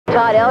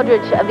Todd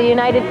Eldridge of the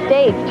United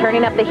States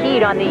turning up the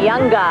heat on the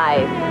young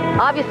guys.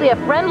 Obviously a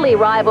friendly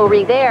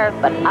rivalry there,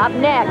 but up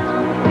next,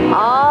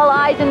 all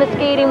eyes in the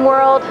skating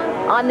world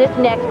on this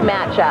next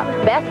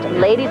matchup. Best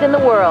ladies in the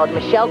world,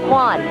 Michelle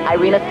Kwan,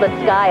 Irina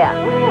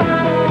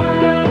Slutskaya.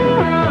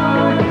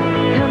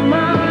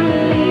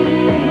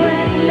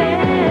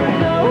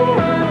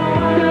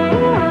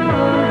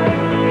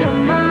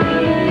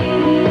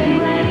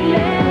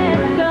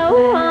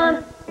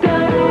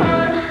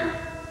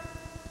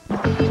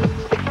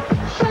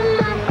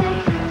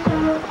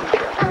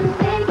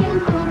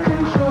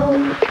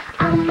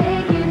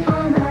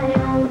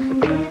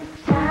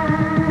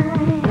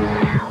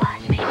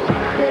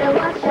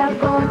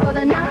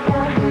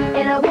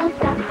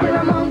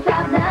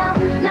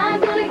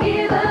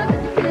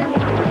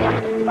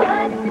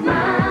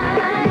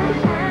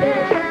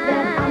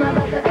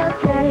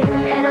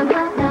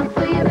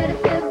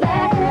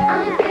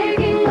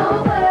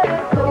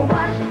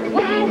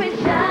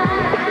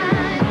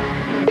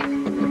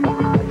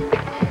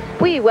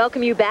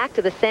 Welcome you back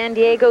to the San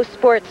Diego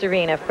Sports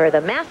Arena for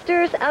the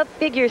Masters of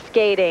Figure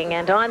Skating.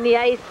 And on the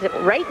ice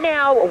right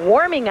now,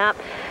 warming up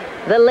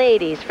the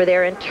ladies for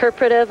their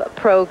interpretive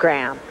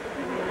program.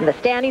 And the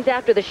standings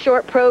after the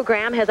short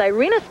program has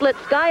Irina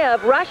Slutskaya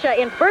of Russia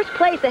in first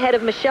place ahead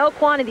of Michelle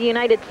Kwan of the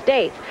United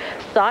States.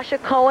 Sasha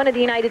Cohen of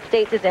the United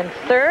States is in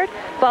third,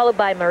 followed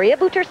by Maria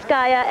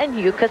Buterskaya and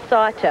Yuka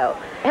Sato.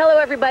 Hello,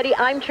 everybody.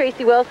 I'm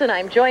Tracy Wilson.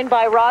 I'm joined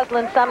by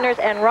Rosalind Sumners.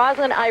 And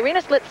Rosalind,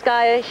 Irina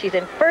Slutskaya, she's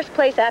in first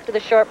place after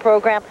the short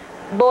program.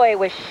 Boy,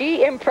 was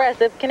she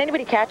impressive. Can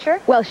anybody catch her?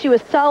 Well, she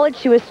was solid.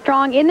 She was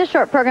strong in the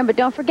short program, but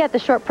don't forget the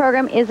short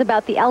program is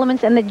about the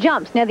elements and the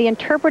jumps. Now, the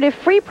interpretive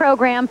free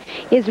program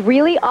is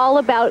really all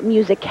about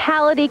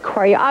musicality,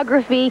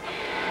 choreography,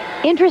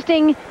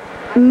 interesting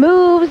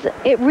moves.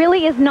 It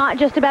really is not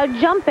just about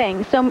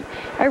jumping. So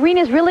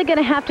Irina's really going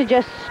to have to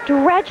just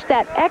stretch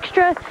that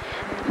extra,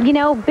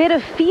 bit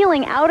of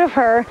feeling out of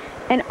her.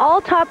 And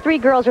all top three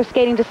girls are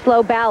skating to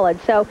slow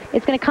ballads. So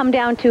it's going to come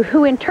down to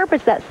who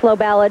interprets that slow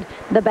ballad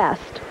the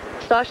best.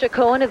 Sasha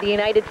Cohen of the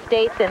United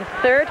States in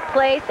third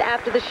place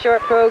after the short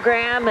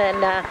program,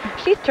 and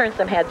she's turned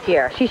some heads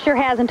here. She sure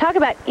has. And talk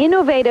about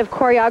innovative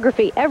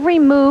choreography. Every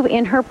move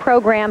in her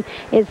program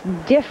is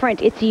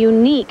different. It's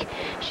unique.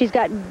 She's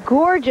got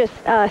gorgeous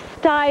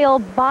style,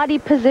 body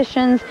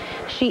positions.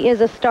 She is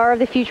a star of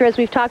the future, as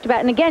we've talked about.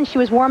 And again, she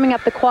was warming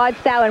up the quad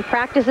sow in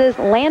practices,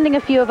 landing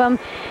a few of them.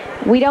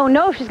 We don't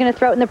know if she's going to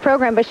throw it in the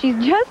program, but she's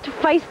just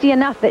feisty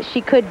enough that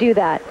she could do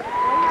that.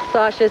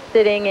 Sasha's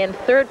sitting in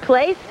third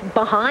place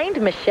behind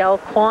Michelle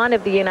Kwan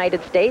of the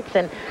United States,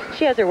 and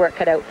she has her work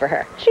cut out for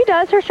her. She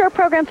does. Her short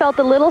program felt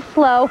a little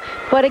slow,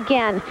 but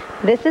again,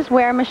 this is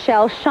where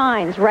Michelle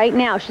shines right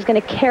now. She's going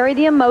to carry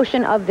the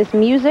emotion of this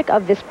music,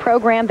 of this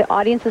program. The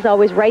audience is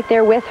always right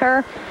there with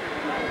her,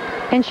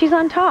 and she's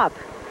on top.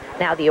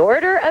 Now, the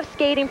order of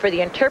skating for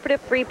the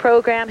interpretive free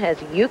program has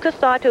Yuka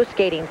Sato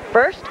skating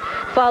first,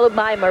 followed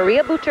by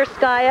Maria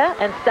Buterskaya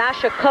and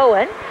Sasha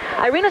Cohen.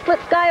 Irina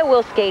Slutskaya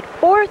will skate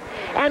fourth,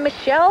 and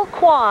Michelle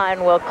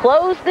Kwan will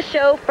close the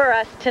show for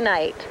us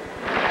tonight.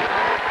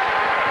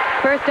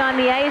 First on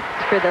the ice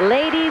for the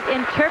ladies'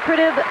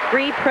 interpretive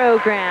free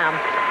program.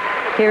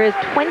 Here is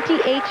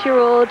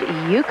 28-year-old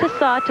Yuka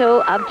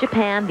Sato of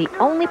Japan, the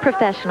only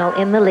professional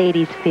in the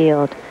ladies'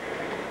 field.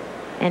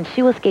 And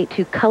she will skate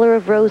to Color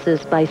of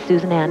Roses by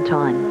Susan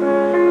Anton.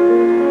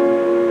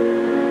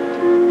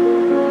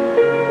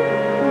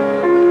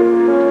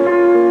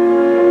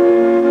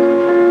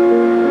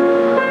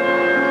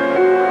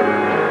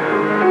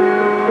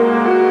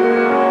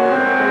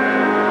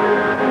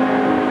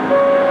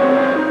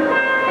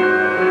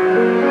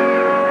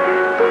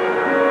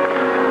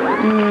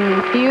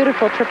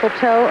 Beautiful triple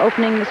toe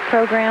opening this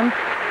program.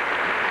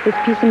 This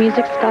piece of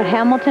music Scott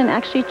Hamilton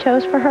actually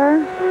chose for her.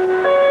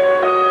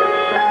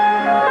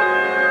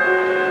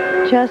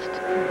 Just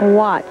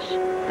watch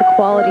the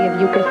quality of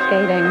Yuka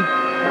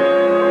skating.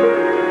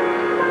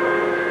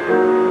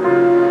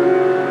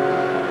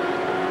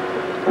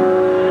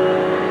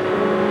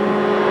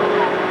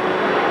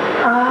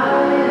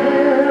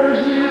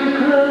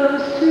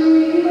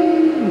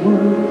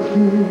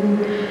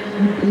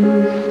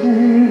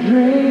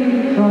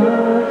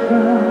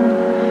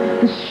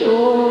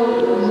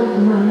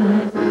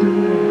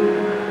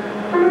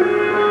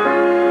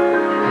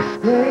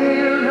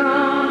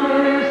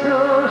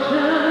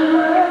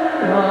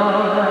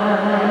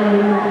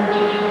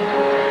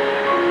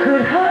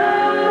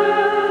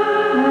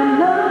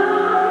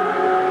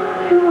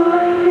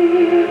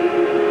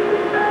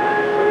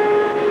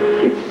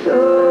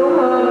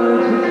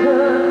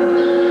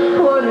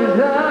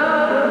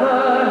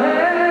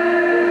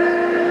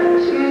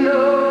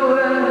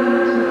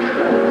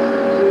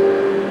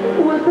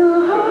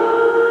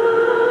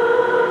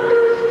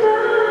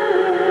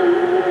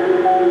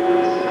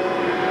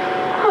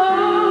 Oh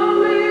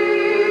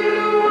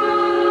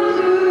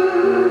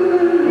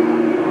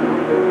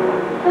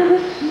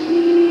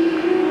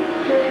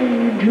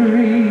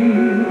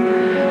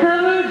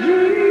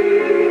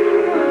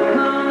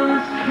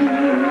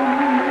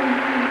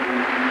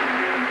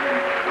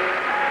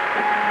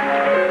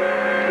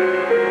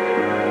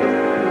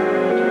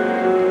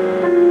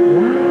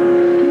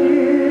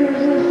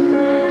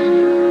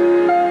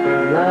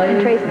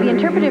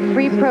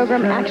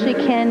program actually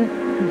can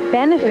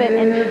benefit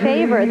and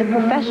favor the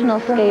professional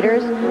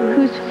skaters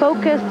whose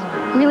focus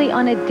really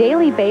on a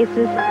daily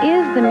basis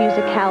is the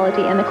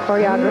musicality and the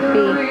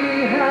choreography.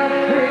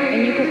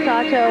 And Yuka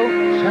Sato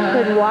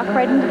could walk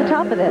right into the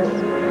top of this.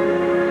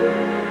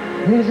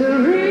 There's a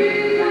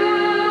reason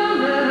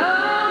that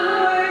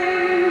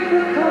always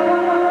the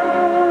cause,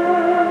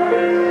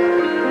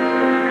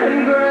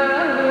 and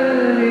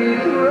gravity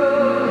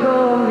throws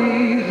all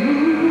these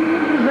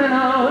moves in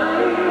our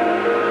way,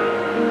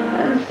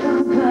 and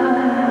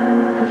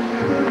sometimes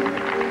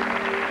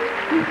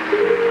it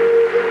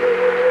feels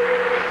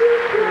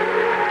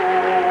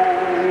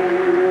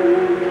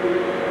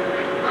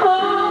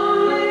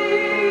only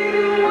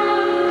the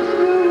ones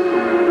who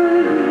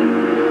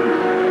believe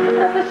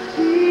ever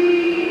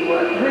see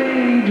what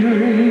they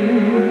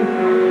dream,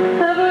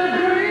 ever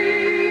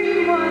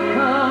dream what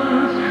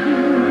comes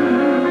true.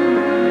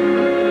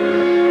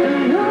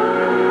 And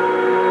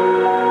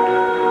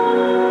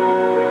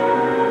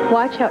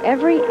Watch how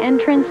every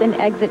entrance and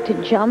exit to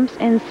jumps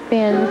and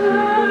spins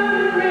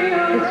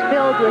is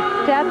filled with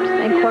steps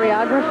and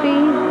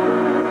choreography.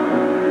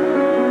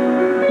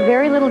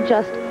 Very little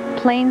just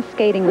plain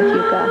skating with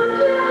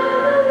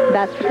Yuka.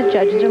 That's what the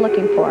judges are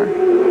looking for.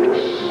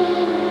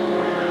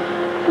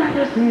 let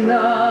us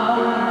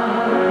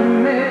not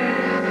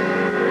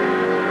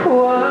miss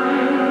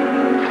one.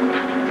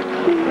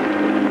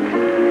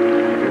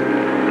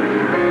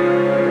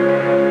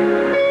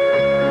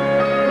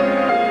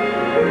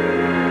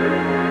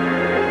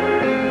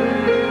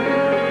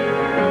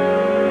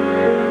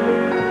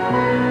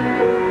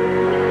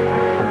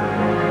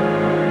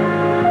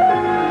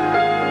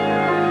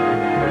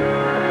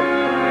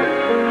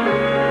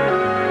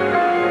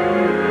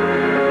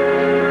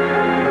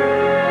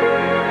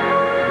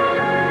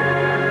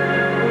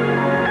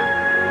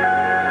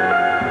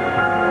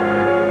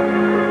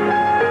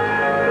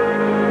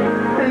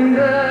 And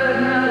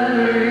that man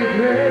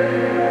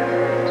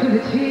regrets to the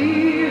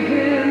tears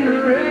in the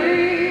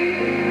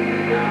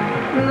rain.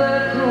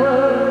 That's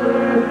what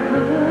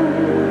the blood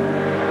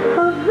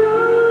of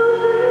roses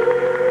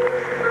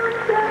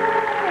sometimes.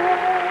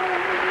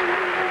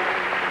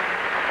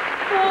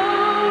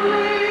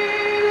 Only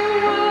the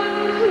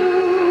ones who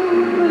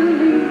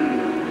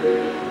believe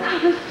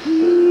ever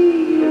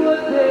see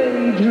what they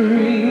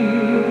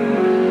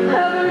dream,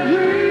 ever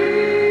dream.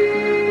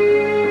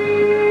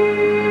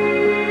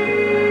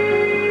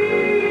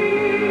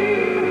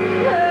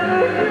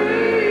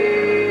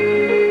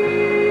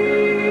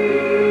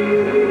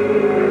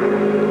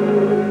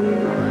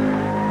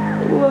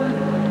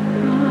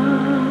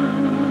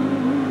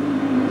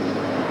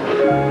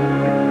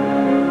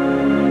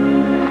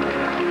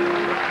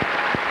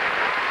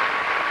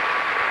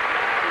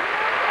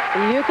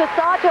 Yuka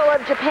Sato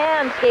of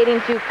Japan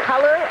skating to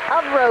Color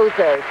of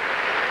Roses.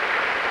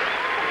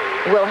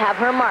 We'll have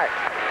her marked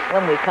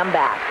when we come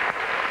back.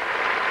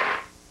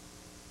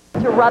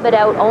 To rub it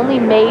out only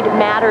made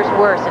matters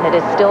worse, and it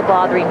is still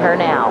bothering her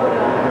now.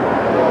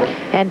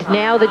 And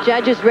now the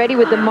judge is ready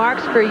with the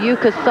marks for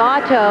Yuka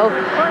Sato.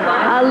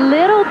 A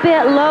little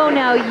bit low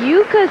now.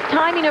 Yuka's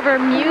timing of her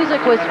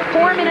music was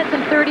 4 minutes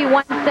and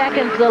 31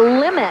 seconds, the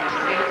limit.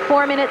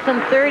 4 minutes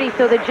and 30,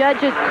 so the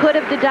judges could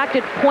have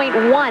deducted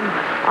 0.1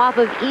 off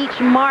of each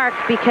mark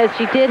because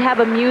she did have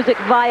a music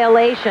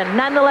violation.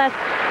 Nonetheless,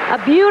 a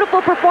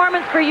beautiful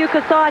performance for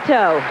Yuka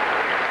Sato.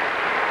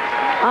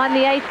 On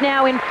the ice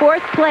now in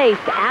 4th place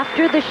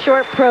after the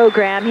short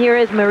program, here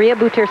is Maria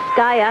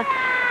Buterskaya,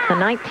 the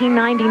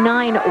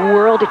 1999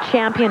 world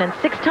champion and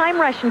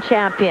 6-time Russian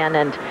champion.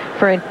 And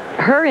for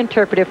her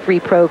interpretive free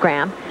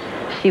program,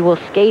 she will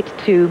skate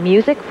to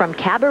music from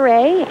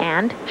Cabaret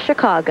and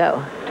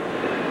Chicago.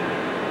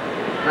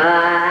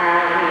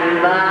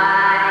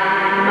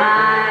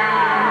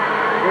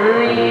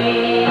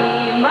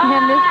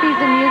 And this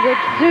piece of music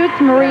suits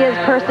Maria's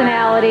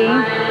personality.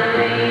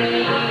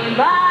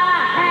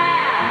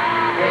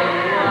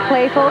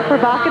 Playful,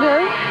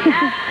 provocative,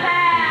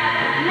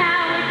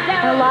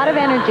 and a lot of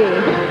energy.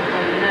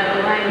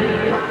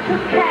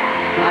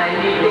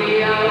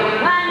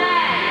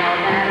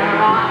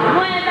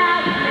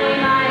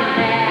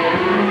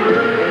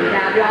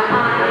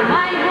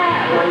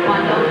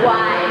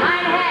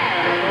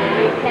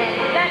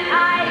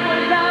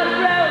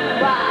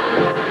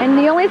 And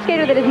the only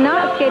skater that is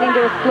not skating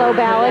to a slow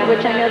ballad,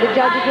 which I know the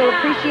judges will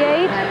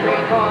appreciate,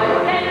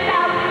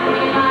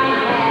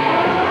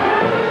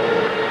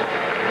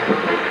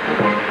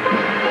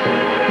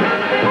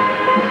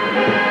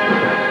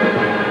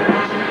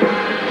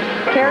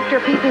 character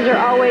pieces are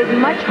always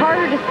much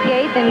harder to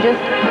skate than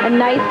just a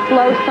nice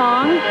slow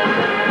song.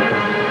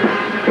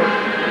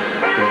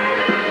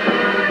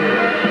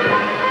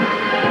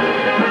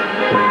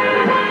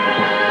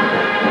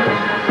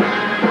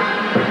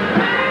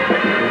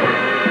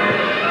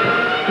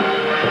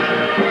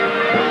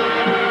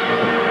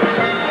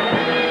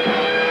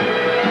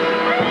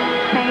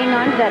 Hanging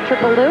on to that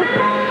triple loop.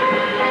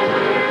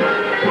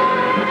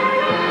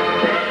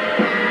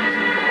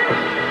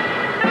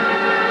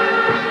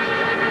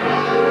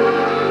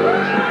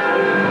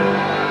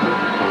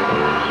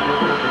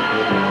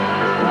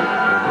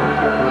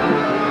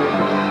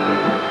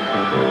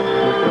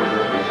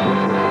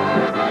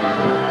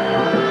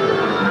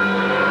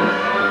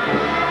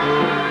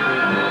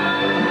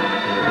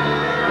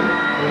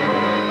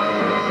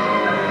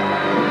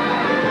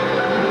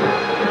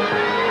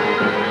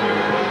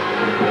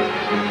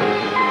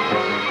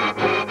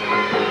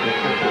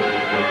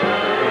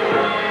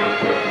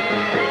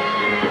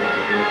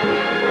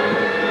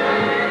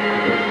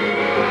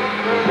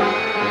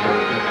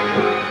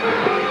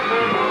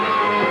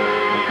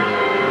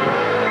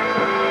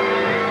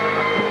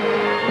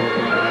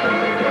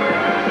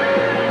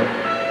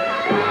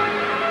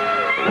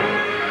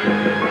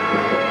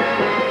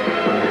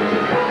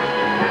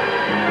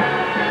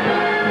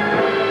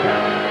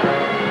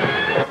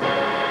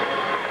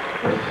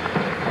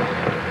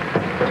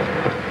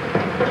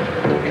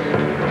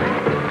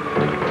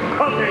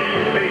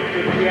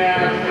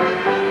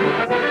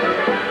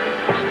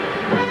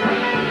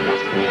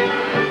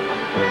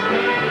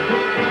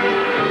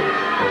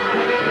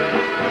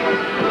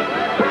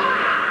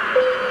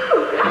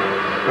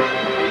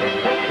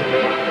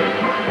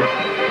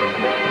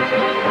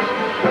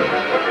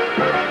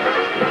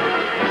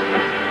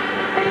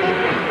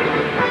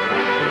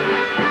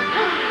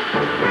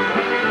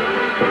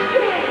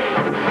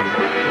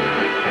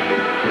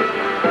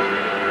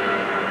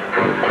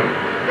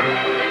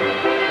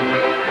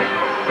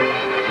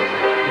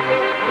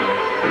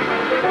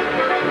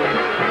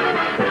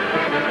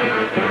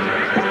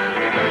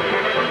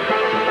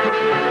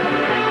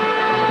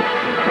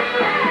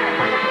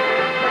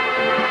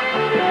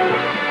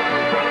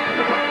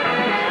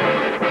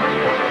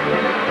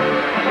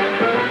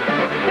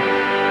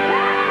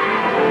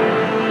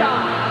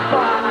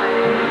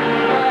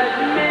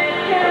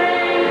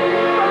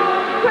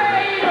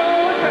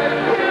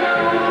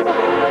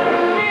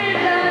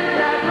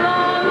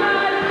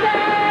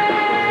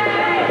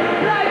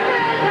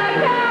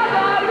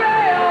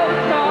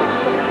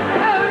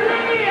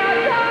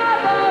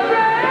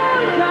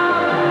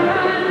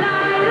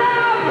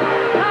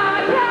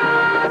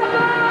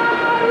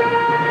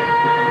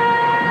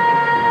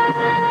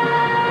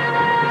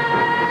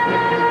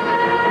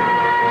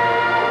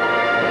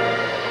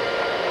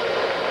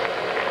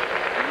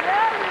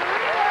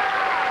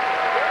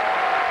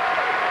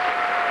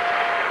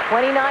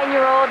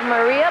 29-year-old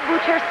Maria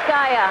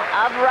Bucherskaya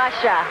of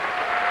Russia.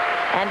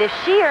 And if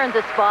she earns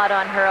a spot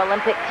on her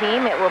Olympic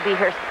team, it will be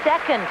her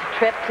second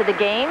trip to the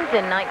Games.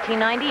 In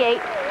 1998,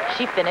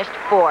 she finished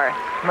 4th.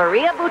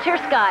 Maria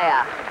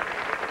Bucherskaya.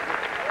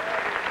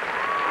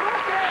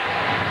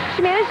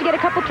 She managed to get a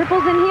couple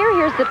triples in here.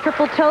 Here's the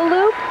triple toe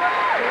loop.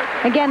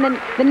 Again,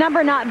 the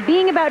number not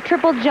being about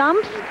triple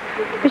jumps,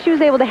 but she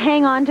was able to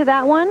hang on to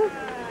that one.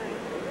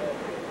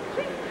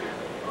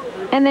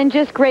 And then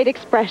just great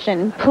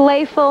expression,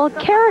 playful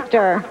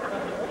character.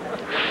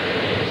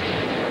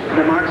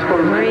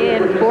 Maria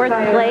in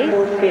 4th place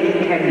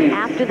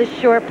after the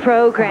short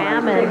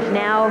program, and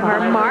now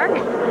her marks.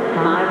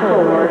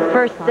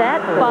 First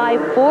set,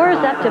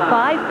 5.4s up to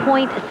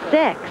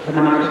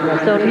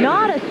 5.6. So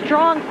not a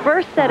strong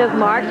first set of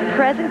marks.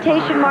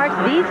 Presentation marks,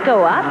 these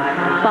go up,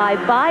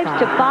 5.5s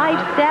to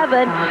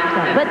 5.7.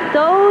 But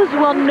those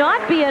will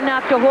not be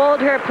enough to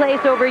hold her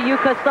place over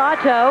Yuka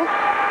Sato.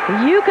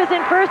 Yuka's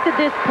in first at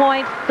this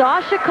point.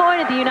 Sasha Cohen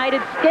at the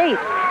United States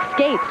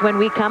skates when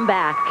we come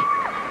back.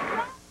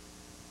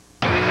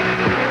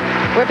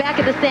 We're back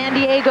at the San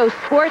Diego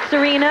Sports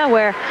Arena,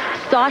 where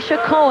Sasha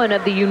Cohen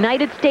of the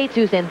United States,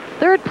 who's in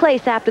 3rd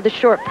place after the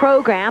short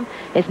program,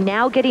 is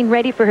now getting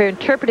ready for her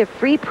interpretive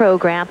free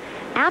program.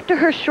 After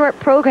her short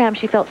program,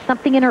 she felt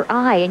something in her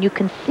eye, and you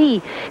can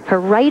see her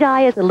right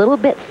eye is a little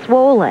bit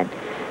swollen.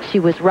 She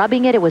was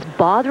rubbing it. It was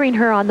bothering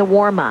her on the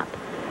warm-up.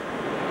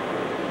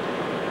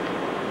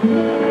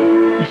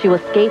 She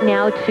will skate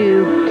now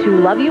to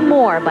Love You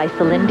More by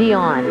Celine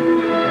Dion.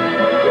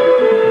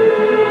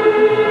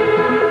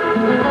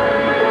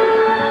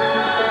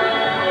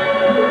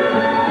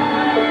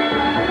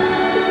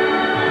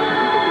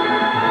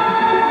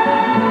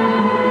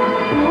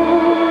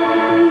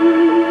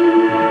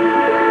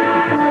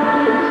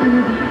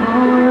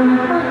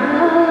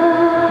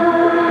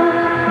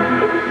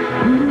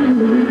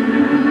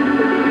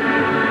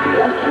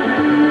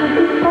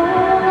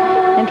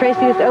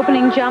 Tracy, this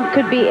opening jump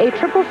could be a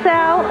triple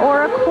sow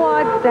or a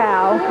quad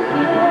sow,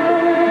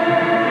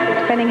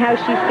 depending how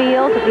she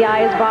feels, if the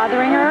eye is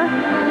bothering her.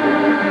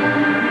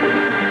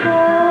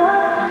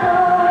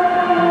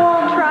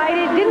 Tried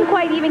it, didn't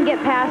quite even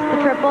get past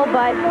the triple,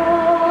 but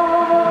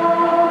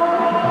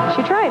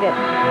she tried it.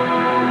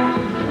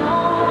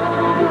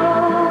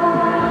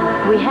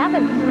 We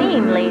haven't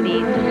seen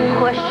ladies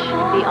push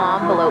the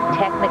envelope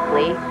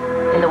technically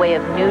in the way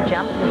of new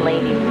jumps in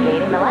ladies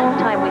skating. The last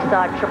time we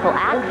saw a triple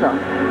axel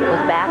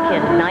was back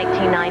in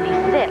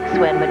 1996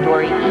 when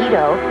Midori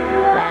Ito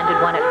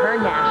landed one at her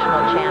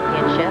national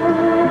championships.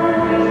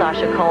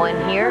 Sasha Cohen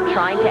here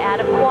trying to add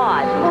a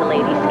quad to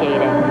ladies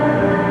skating.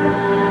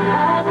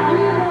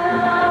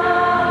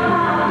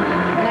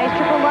 Nice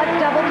triple Lutz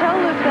double toe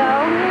loop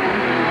though.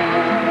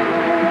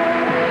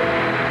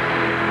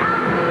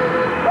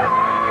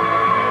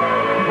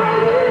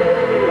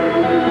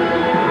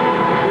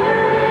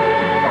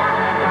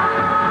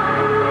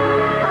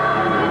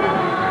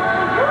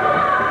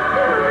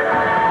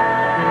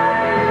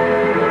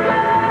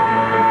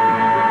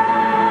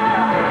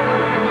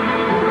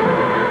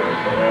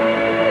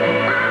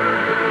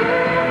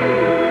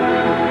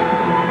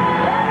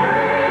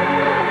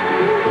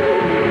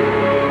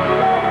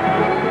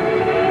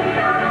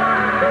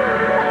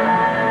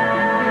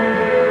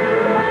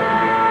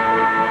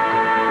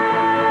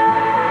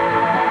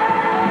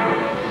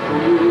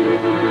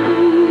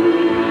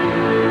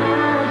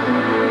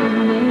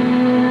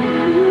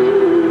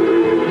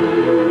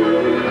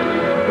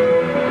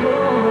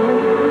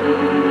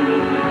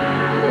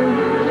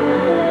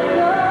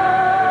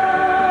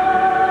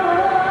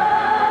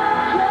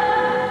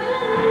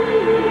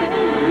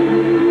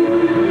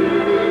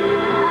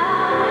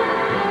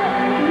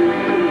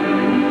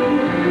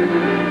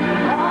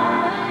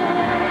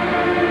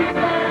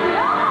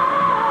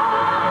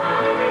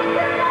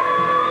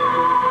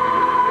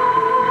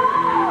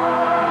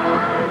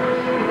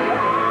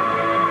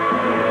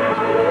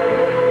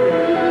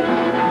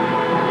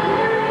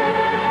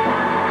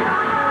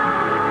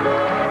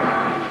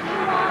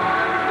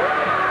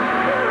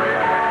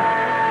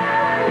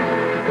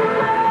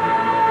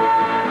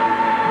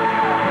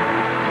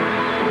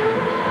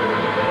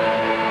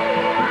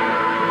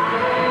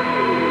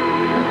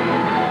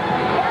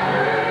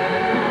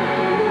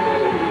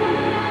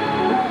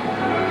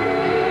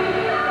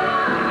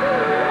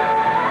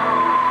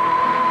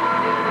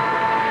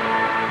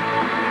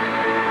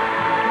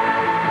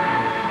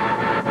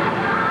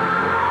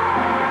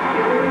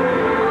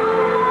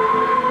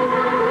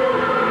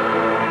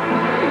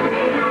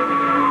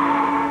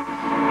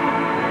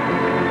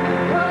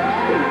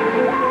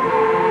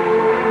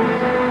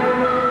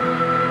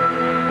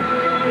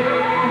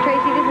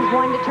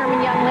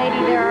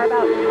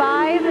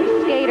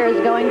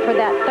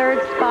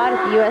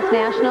 U.S.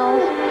 Nationals,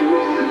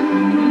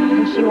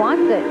 and she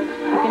wants it,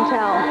 you can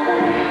tell.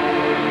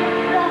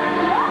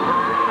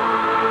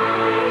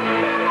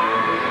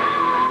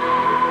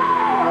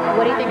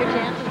 What do you think her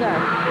chances are?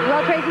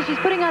 Well, Tracy,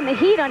 she's putting on the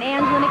heat on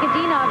Angela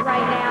Nikodinov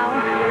right now,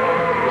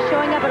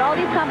 showing up at all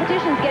these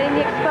competitions, getting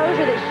the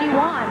exposure that she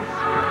wants.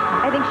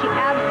 I think she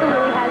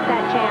absolutely has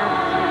that chance.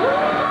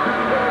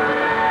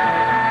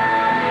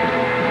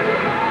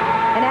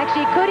 And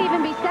actually, it could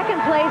even be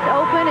second place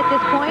open at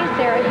this point.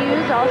 Sarah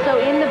Hughes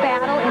also in the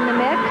battle, in the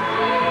mix.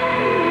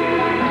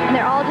 And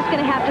they're all just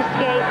going to have to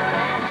skate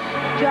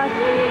just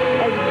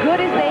as good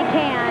as they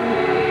can,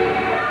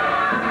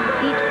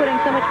 each putting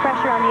so much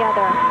pressure on the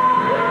other.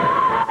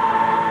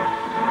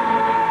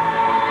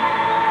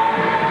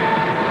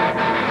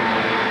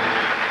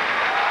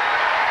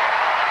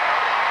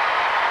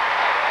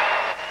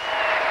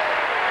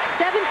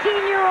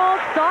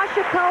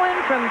 Sasha Cohen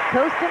from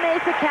Costa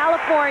Mesa,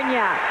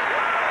 California.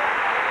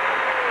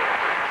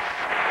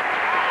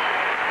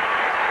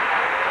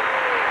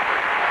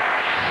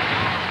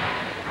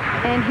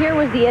 And here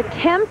was the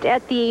attempt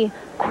at the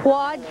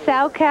quad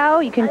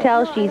Salchow. You can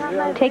tell she's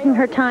taking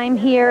her time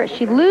here.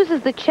 She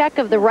loses the check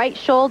of the right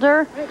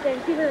shoulder.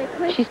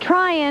 She's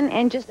trying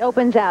and just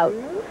opens out.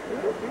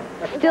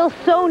 Still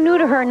so new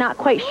to her, not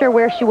quite sure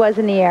where she was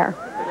in the air.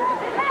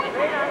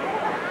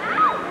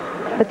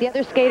 But the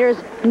other skaters,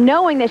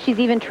 knowing that she's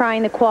even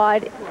trying the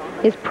quad,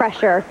 is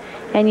pressure.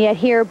 And yet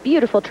here,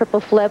 beautiful triple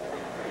flip.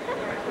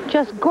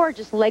 Just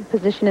gorgeous leg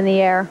position in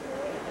the air.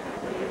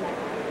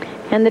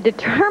 And the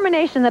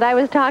determination that I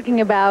was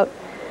talking about,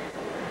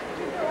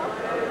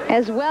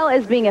 as well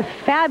as being a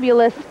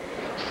fabulous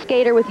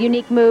skater with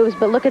unique moves.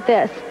 But look at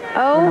this.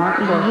 Oh,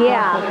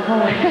 yeah.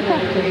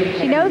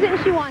 She knows it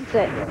and she wants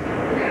it.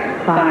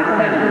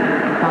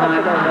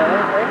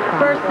 5-7.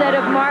 First set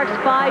of marks,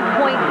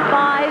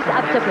 5.5s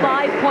up to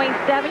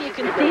 5.7. You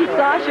can see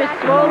Sasha's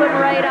swollen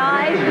right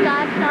eyes.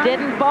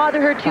 Didn't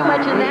bother her too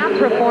much in that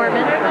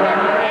performance.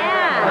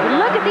 And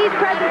look at these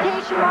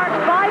presentation marks,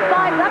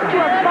 5.5 up to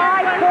a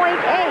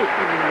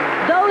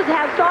 5.8. Those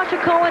have Sasha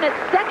Cohen at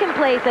second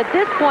place at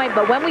this point,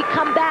 but when we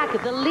come back,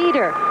 the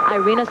leader,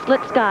 Irina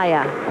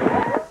Slutskaya.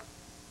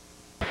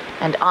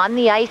 And on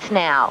the ice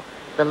now,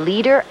 the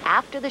leader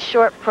after the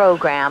short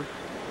program,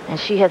 and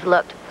she has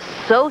looked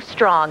so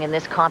strong in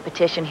this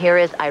competition. Here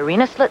is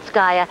Irina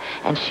Slutskaya,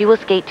 and she will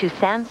skate to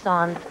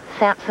Sansons,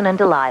 Samson and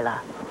Delilah.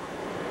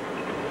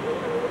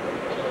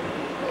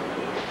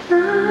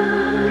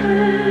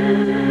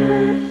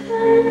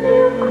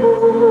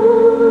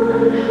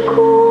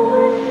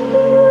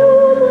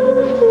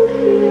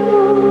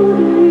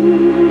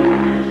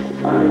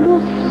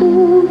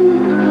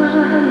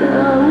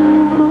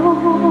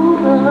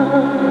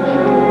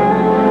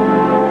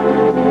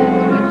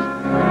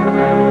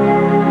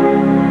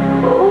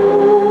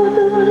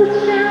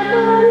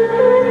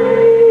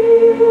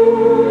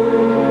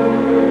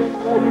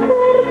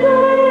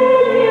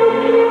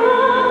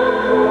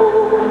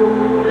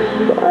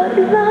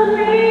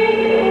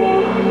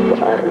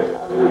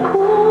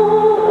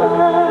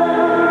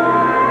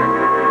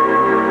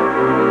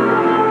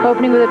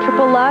 Opening with a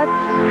triple Lutz.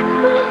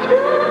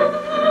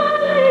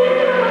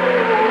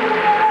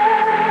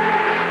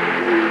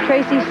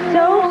 Tracy's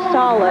so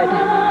solid.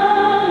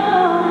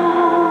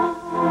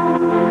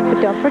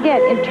 But don't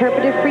forget,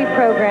 interpretive free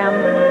program.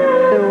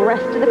 The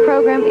rest of the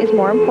program is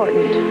more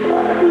important.